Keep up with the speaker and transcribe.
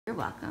You're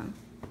welcome.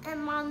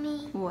 And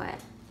Mommy, What?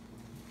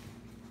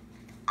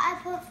 I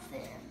put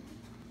film.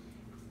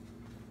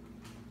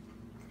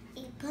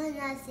 You put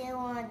nothing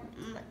on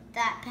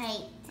that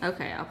plate.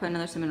 Okay, I'll put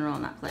another cinnamon roll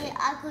on that plate. Yeah,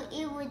 I could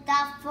eat with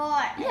that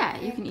fork. Yeah,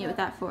 you can eat with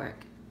that fork.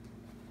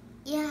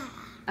 Yeah.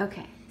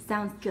 Okay,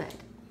 sounds good.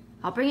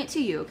 I'll bring it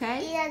to you,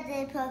 okay? Yeah,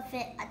 they put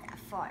it on that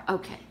fork.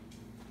 Okay.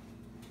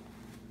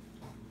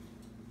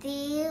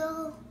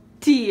 Deal.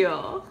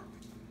 Deal.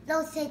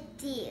 No, say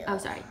deal. Oh,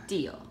 sorry,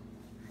 deal.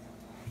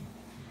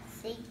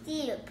 Say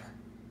deal.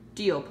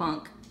 Deal,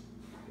 punk.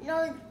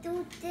 No,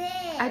 do this.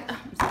 I'm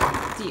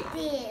sorry, deal.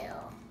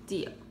 Deal.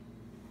 Deal.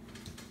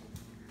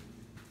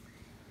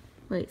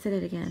 Wait, say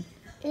it again.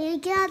 You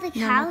got the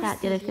No, cow. not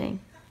that, the other thing.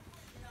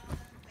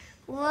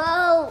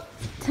 Whoa.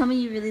 Tell me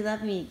you really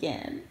love me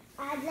again.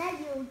 I love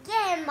you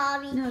again,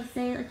 Mommy. No,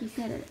 say it like you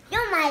said it.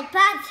 You're my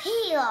best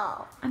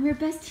hero. I'm your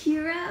best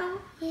hero?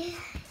 Yes.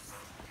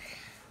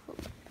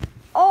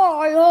 Oh,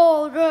 I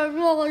hold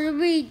on to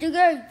beat the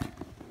game.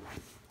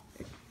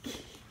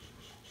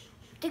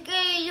 The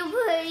game you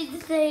play the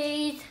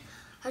stage.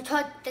 I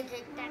thought the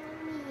game that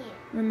me.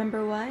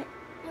 Remember what?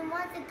 You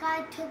want the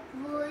guy took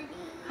Woody?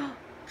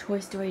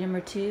 Toy Story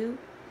number 2?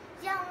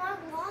 Yeah, I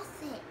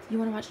lost it. You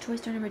want to watch Toy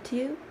Story number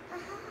 2?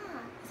 Uh-huh.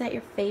 Is that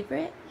your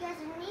favorite? Yes,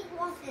 I need to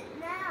watch it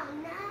now.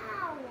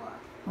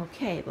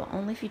 Okay, but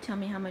only if you tell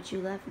me how much you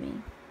love me.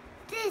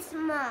 This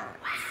month.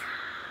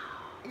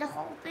 Wow. The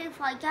whole thing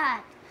I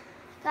got.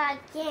 God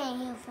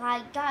dang, if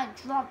I got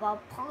drop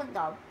upon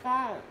the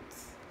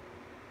bones.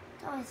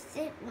 That was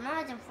sick.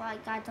 Imagine if I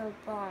got those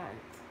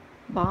bones.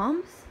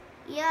 Bombs?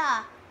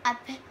 Yeah, I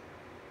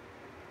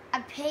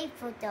paid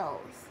for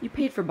those. You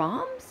paid for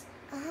bombs?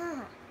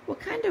 Uh-huh. What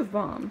kind of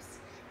bombs?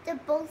 The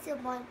both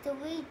of them, the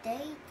way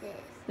they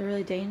did. They're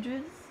really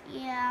dangerous?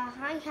 Yeah,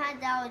 I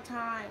had that all the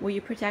time. Will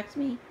you protect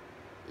me?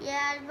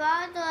 Yeah, but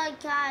I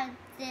got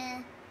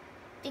the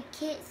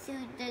kid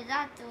suit,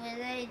 that's the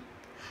way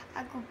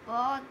I could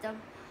buy them.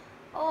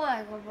 Oh,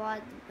 I could buy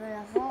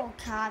the whole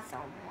castle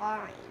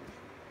mine.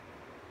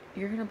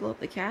 You're gonna blow up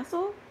the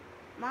castle?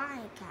 My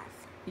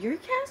castle. Your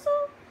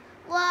castle?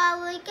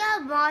 Well, we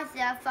got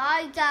myself.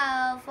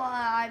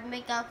 I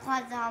make a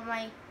castle on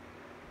my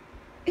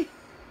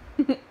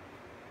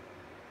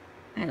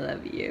I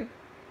love you.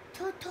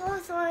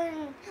 toes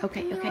on.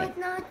 Okay, okay.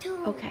 Not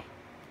too. Okay.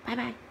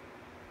 Bye-bye.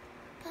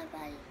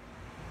 Bye-bye.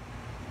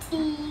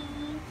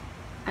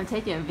 I'm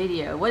taking a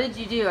video. What did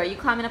you do? Are you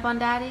climbing up on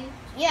Daddy?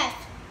 Yes.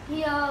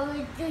 We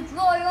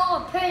destroy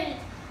all paint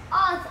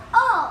us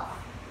off.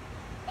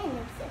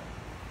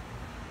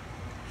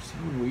 So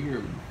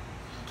weird.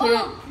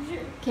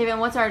 Kevin,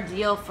 what's our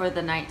deal for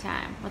the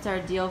nighttime? What's our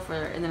deal for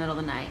in the middle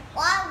of the night?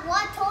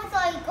 What Toy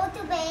Story go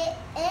to bed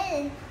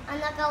and I'm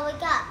not gonna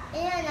wake up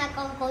and I'm not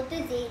gonna go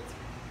to sleep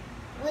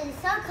with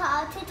the sun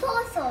called to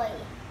Toy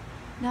Story.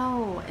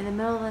 No, in the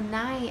middle of the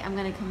night, I'm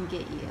gonna come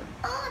get you.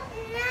 Oh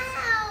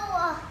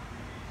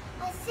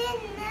no! I said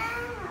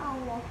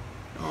no.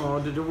 Oh,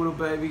 did the little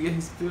baby get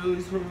his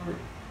feelings hurt?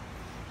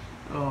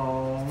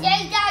 Oh.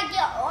 They gotta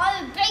get all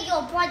the big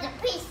old bunch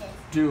of pieces.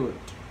 Do it.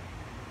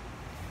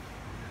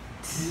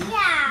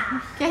 Yeah.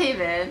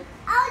 Kevin.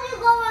 How do you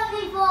go on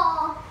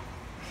before?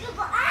 You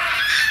go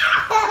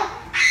Ow!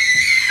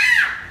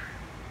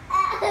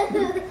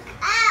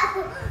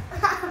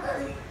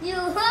 You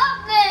hurt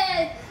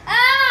me!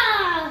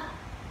 Ah!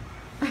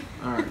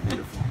 Alright,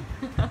 beautiful.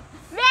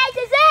 This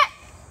is it!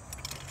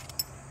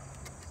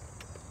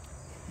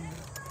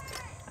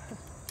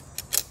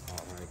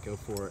 Alright, go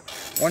for it.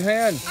 One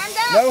hand. I'm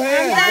done. No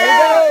hand. I'm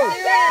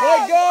Let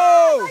go.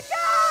 Let go.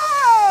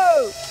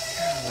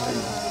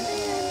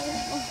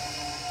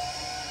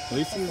 At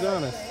least he was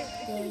honest.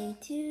 Birthday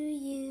to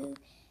you,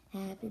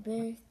 happy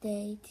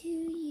birthday to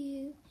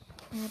you,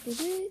 happy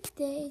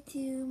birthday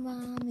to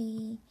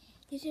Mommy.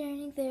 You're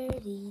turning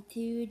 30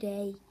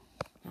 today.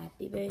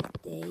 Happy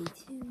birthday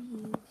to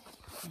you,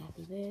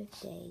 happy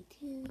birthday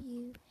to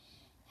you,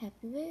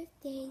 happy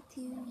birthday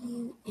to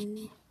you.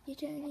 You're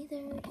turning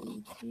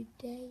 30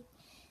 today.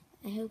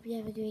 I hope you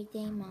have a great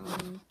day,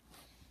 Mommy.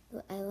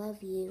 I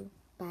love you.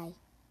 Bye.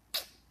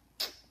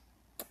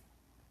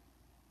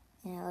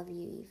 And I love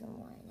you even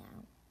more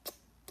now.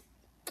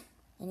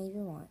 And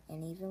even more,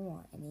 and even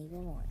more, and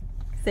even more.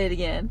 Say it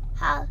again.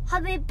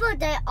 Happy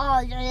birthday,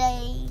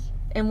 Audrey.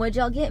 And what'd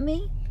y'all get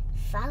me?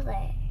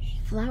 Flowers.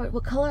 Flower.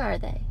 What color are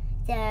they?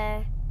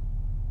 They're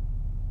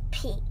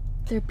pink.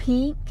 They're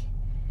pink.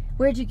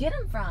 Where'd you get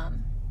them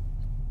from?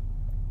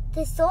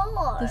 The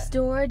store. The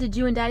store. Did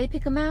you and Daddy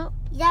pick them out?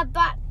 Yeah,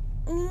 but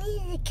we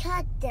need to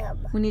cut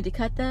them. We need to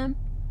cut them.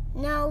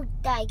 No,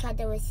 Daddy cut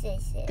them with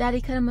scissors. Daddy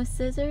cut them with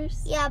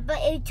scissors. Yeah, but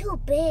it's too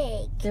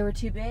big. They were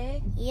too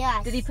big.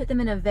 Yes. Did he put them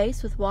in a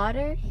vase with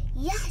water?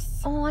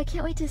 Yes. Oh, I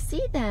can't wait to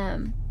see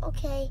them.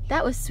 Okay.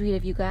 That was sweet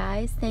of you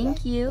guys.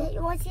 Thank you.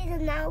 You want to see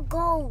them now?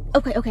 Go.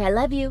 Okay, okay. I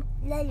love you.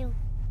 Love you.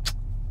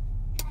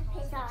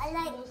 So I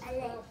like.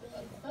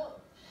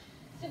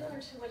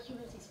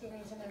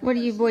 What are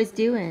you boys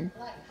doing?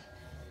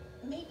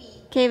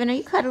 Kevin, are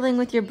you cuddling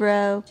with your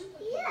bro?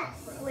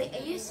 Yes. Wait,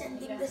 are you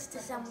sending this to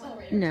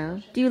someone?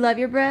 No. Do you love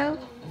your bro?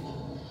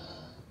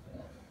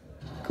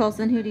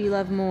 Colson, who do you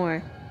love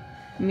more?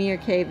 Me or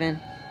Kaven?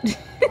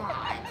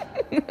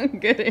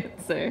 Good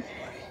answer.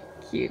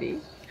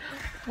 Cutie.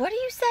 What are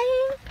you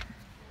saying?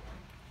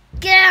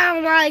 Get out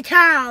of my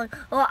town,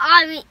 or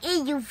I will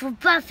eat you for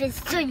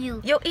breakfast. To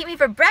you. You'll eat me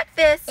for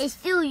breakfast? It's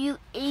still you.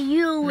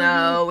 You.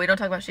 No, we don't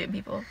talk about shooting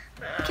people.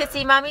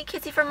 Kissy, mommy.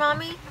 Kissy for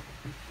mommy.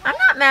 I'm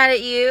not mad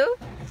at you.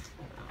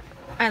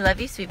 I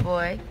love you, sweet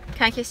boy.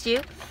 Can I kiss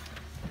you?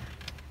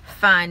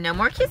 Fine. No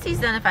more kissies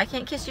then if I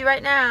can't kiss you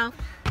right now.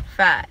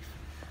 5,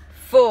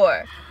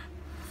 4,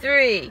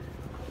 3,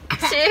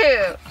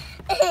 2.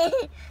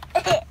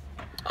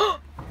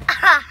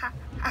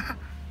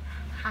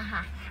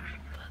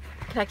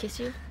 Can I kiss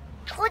you?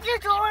 Close the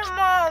door,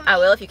 Mom. I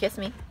will if you kiss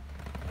me.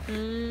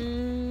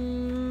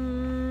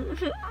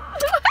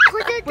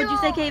 What'd you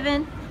say,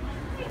 Kaven?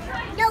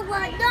 No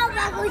one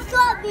will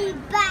stop me,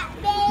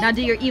 Batman. Now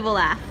do your evil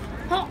laugh.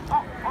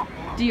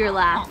 Do your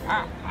laugh.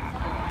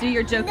 Do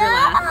your Joker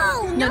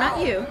laugh. No, not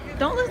you.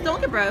 Don't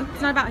look at bro.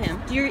 It's not about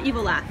him. Do your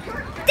evil laugh.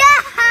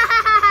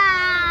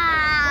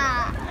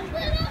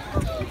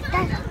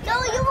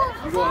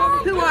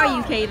 Who are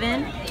you,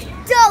 Kaven?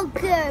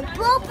 Joker,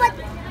 bro, but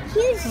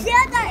he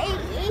said that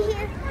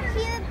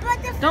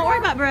Don't worry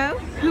about bro.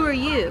 Who are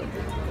you?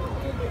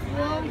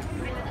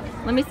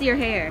 Let me see your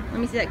hair. Let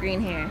me see that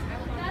green hair.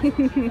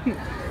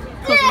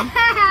 Colson,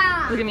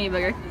 look at me,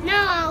 booger.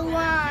 No,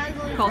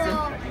 Colson.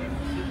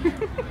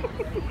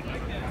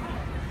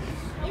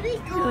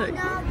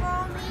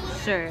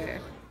 Sure.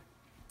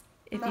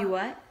 If you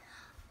what?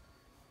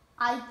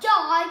 I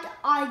died,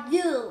 I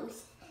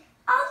lose.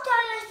 I'm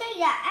trying to say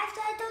that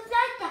after I don't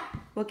like that.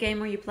 What game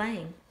were you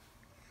playing?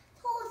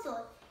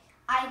 Also,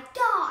 I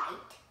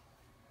died.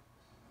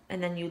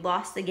 And then you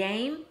lost the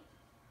game?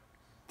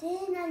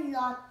 Then I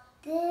lost.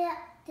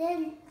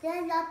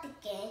 Then not the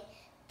game.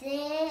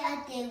 Then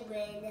I did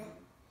win.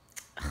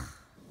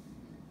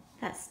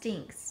 That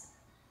stinks.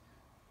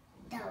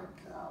 No,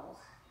 bro.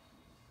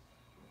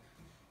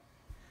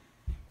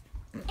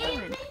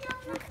 Fine.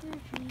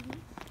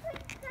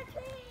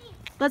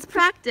 Let's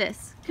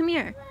practice. Come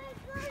here.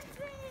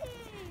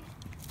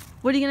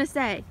 What are you gonna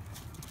say?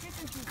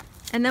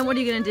 And then what are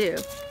you gonna do?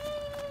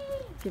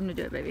 Give him to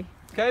do it, baby.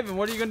 Kaven,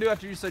 what are you gonna do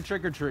after you say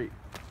trick or treat?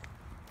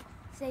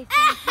 Say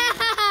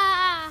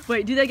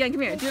Wait, do that again.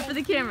 Come here. Do it for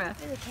the camera.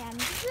 for the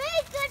camera.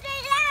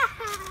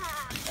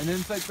 And then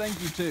say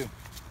thank you too.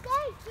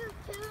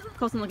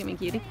 Colson, look at me,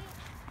 cutie.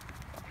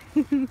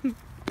 No!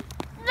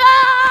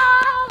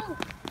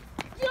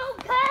 You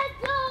can't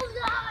do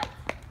that!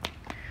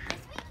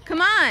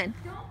 Come on.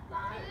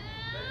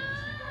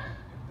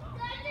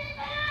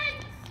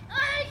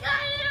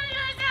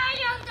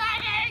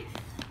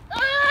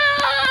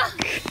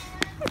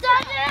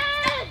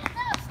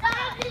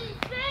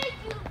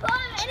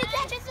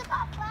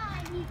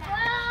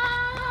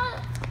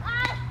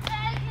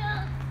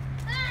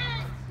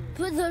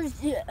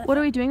 What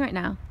are we doing right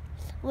now?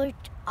 Which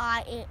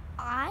I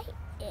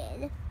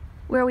in.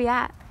 Where are we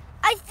at?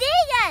 I see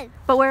it!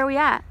 But where are we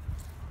at?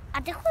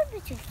 At the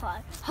Christmas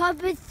farm. Happy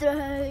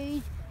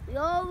birthday.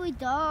 We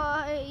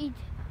died.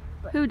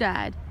 Who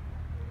died?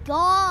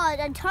 God,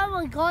 and time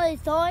when God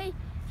is sorry,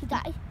 he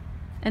died.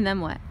 And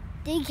then what?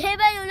 Then he came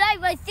out of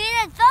life by singing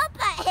a song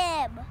about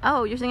him.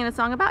 Oh, you're singing a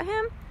song about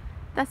him?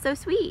 That's so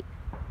sweet.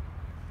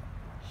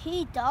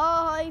 He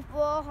died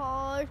for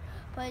us,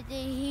 but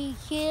then he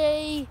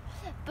came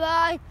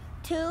back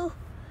to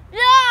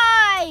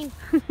life.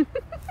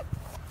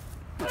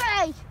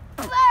 Break!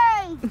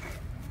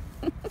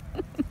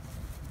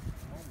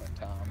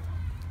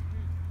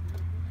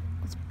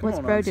 What's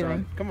bro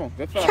doing? Come on,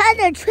 get back. Cut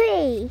the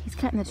tree. He's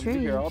cutting the Be tree.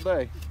 here all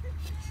day.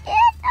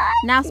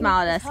 Now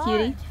smile at us,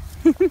 cutie.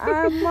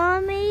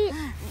 Mommy,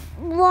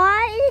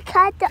 why you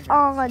cut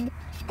on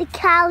the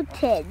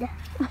counting?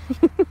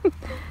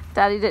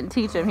 Daddy didn't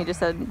teach him. He just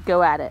said,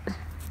 go at it.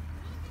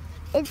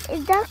 It's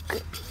not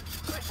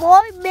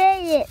 4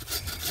 minutes.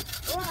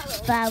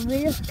 5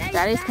 minutes.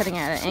 Daddy's cutting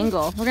at an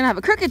angle. We're going to have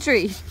a crooked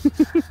tree.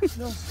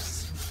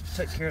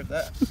 Take care of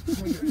that.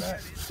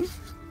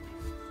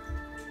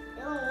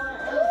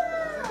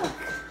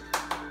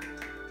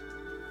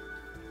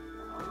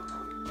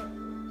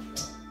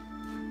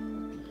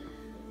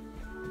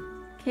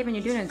 Kaven,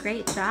 you're doing a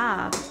great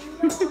job.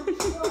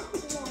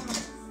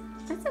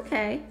 That's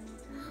okay.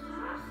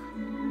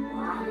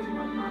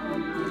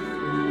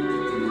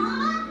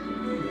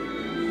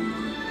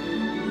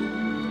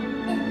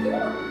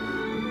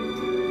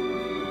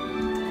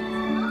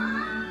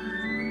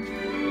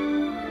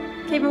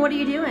 Kaven, what are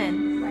you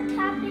doing? What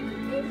happened to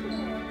this?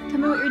 Tell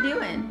me what you're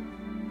doing.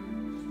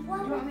 You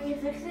want me to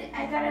fix it?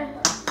 I gotta.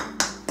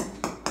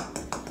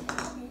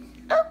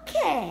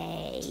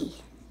 Okay.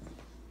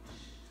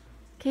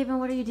 Kaven,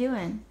 what are you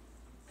doing?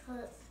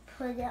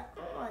 Put it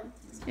on.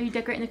 Are you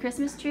decorating the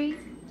Christmas tree?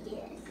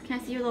 Yes. Can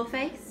I see your little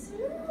face?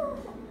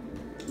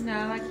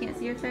 No, I can't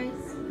see your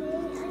face.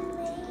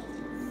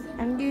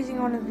 I'm using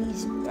one of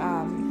these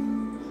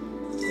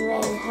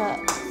gray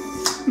hooks.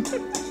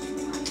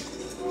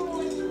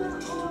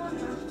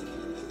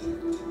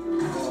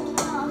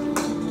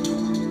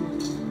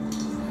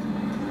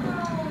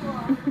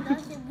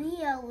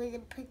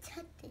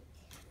 protected,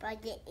 but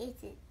it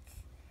isn't.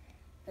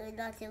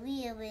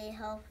 Loteria will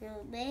help you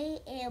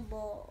make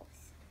animals.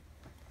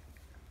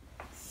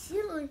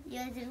 Soon,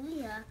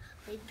 Loteria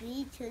will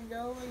be to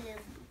know them.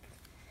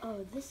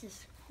 Oh, this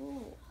is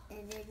cool.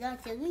 And then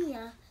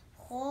Loteria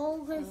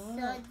hold her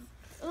son.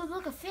 Oh,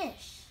 look, a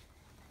fish.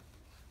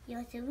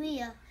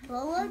 Loteria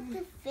blow up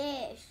the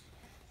fish.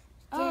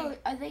 Oh,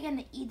 are they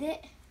gonna eat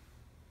it?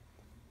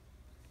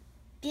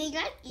 They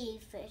like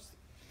eat fish.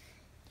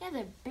 Yeah,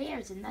 they're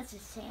bears, and that's a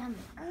salmon.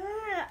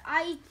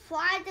 I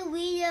tried to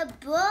read a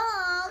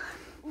book.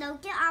 No,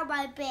 get out of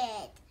my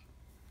bed.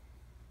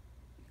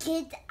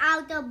 Get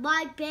out of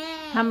my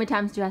bed. How many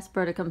times do you ask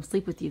Bro to come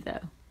sleep with you,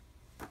 though?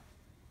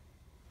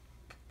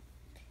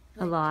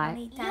 A lot.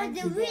 20 times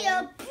a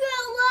Loteria day.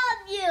 blow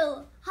up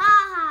you.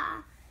 Ha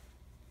ha.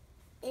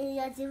 And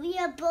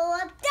Loteria blow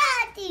up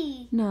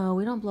Daddy. No,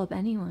 we don't blow up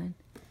anyone.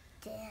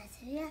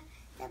 Loteria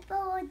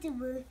blow up the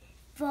moon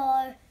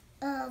for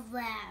a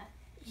while.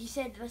 He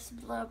said, let's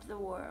blow up the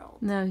world.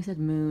 No, he said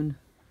moon.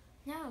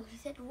 No, he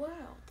said world.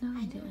 No,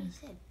 I he know what he didn't.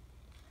 said.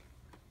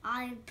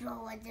 I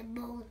blew up the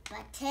moon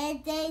but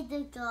 10 days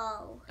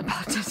ago. But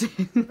I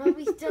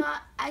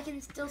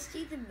can still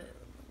see the moon.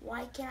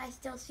 Why can't I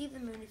still see the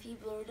moon if you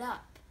blew it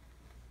up?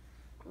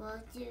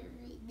 Well, there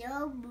is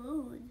no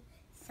moon.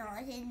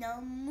 Sorry,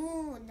 no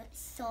moon.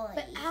 Sorry.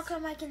 But how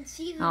come I can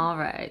see the All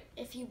moon right.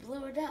 if you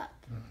blew it up?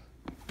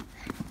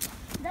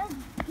 Let's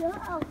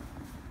go.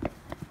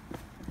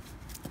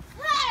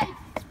 Hey,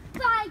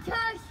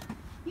 spiders!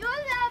 You're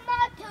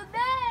not to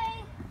me.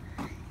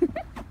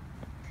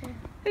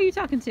 Who are you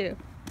talking to?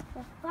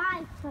 The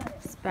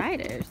spiders.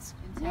 Spiders.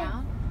 In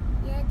town?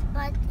 Yes,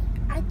 but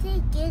I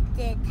didn't get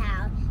the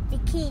town. The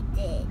kid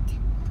did.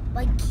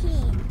 My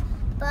kid.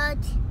 But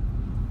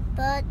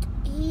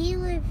he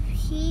was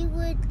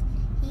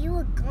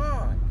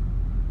gone.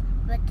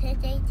 But 10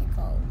 days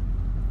ago.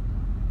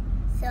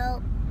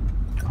 So,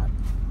 gone.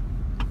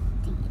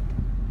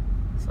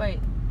 Wait,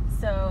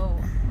 so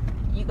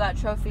you got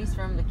trophies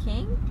from the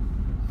king?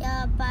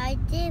 Yeah, but I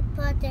did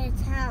put his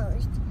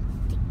house.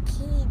 The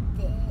kid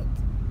did.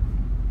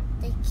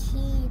 The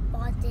kid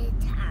bought the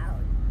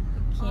town.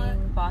 The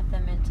king bought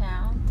them in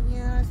town.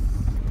 Yes.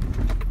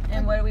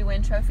 And what do we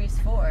win trophies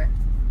for?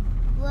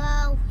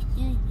 Well,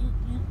 you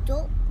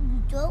don't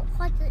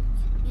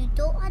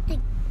have to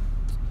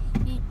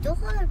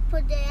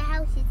put the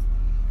houses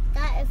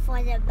that is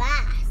for the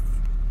mass.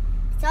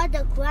 It's on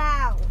the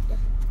ground.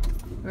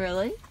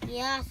 Really?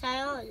 Yes, I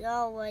don't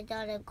know what's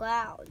on the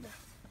ground.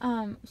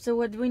 So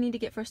what do we need to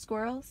get for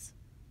squirrels?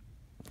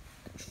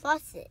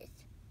 Buses.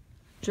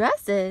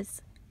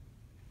 Dresses?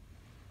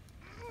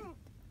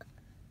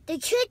 The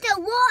kids are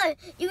warm.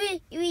 You mean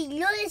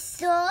little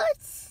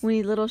shorts? We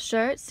need little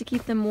shirts to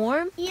keep them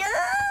warm?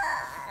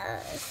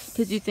 Yes.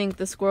 Because you think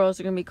the squirrels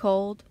are going to be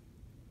cold?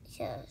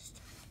 Yes.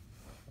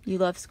 You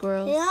love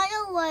squirrels? The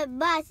other one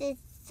bus is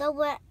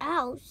somewhere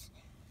else.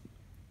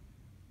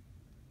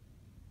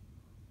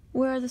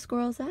 Where are the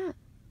squirrels at?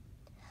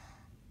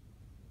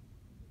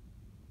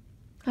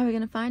 How are we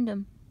going to find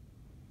them?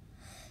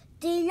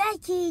 They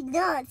like eating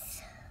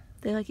nuts.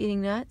 They like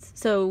eating nuts?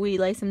 So we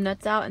lay some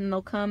nuts out and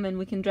they'll come and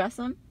we can dress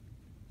them?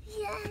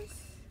 Yes.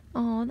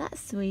 Oh,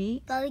 that's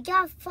sweet. But we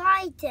gotta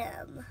find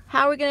them.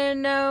 How are we going to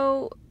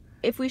know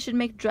if we should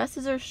make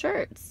dresses or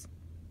shirts?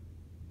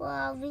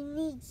 Well, we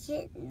need to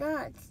get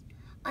nuts.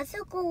 I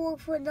still go look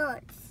for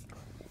nuts.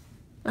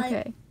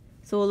 Okay.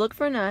 So we'll look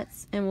for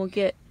nuts and we'll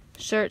get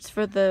shirts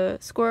for the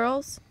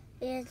squirrels.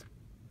 There's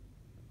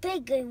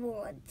bigger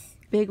ones.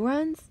 Big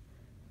ones?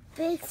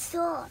 Big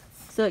shorts.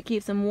 So it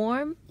keeps them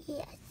warm?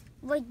 Yes.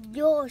 Like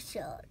your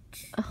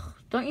shirts. Ugh,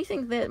 don't you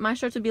think that my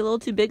shirts would be a little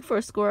too big for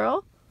a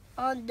squirrel?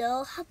 Oh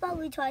no, how about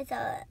we try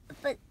that?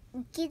 But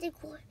get it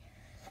quick.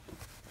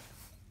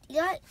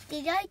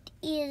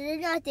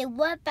 They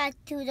went back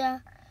to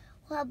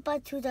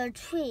the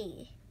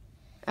tree.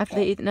 After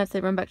they eat the nuts,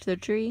 they run back to their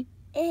tree?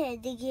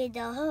 And they get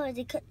the herd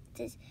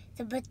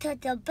to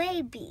protect the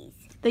babies.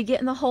 They get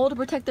in the hole to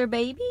protect their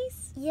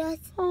babies? Yes,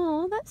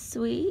 Oh, that's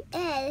sweet.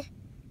 and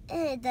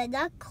they're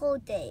not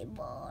cold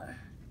anymore.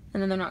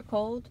 And then they're not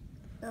cold?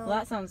 No. Well,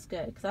 that sounds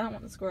good, because I don't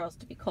want the squirrels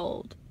to be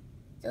cold.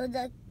 So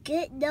they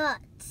get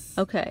nuts.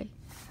 Okay,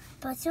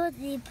 But so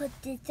they put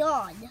this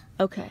on,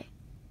 okay.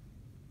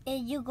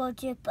 and you go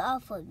drip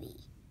off of me.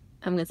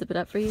 I'm going to zip it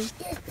up for you.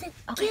 Yes,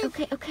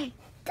 Okay.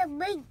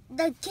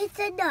 the kids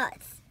are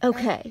nuts.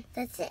 Okay,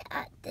 They say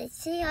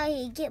I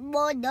can get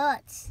more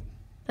nuts.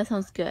 that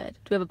sounds good.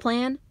 Do we have a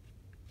plan?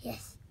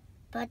 Yes,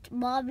 but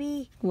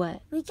mommy,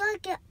 What? we gotta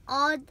get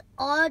all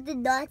the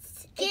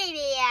nuts. Give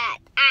me that.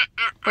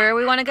 Where do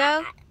we want to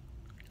go?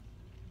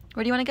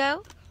 Where do you want to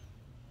go?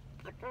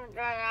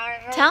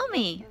 Tell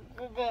me.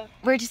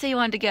 Where'd you say you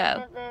wanted to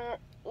go?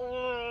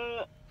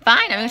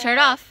 Fine, I'm going to turn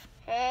it off.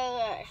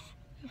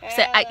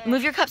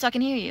 Move your cup so I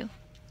can hear you.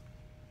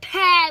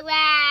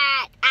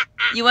 Parrot.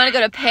 You want to go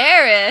to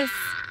Paris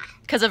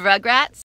because of Rugrats?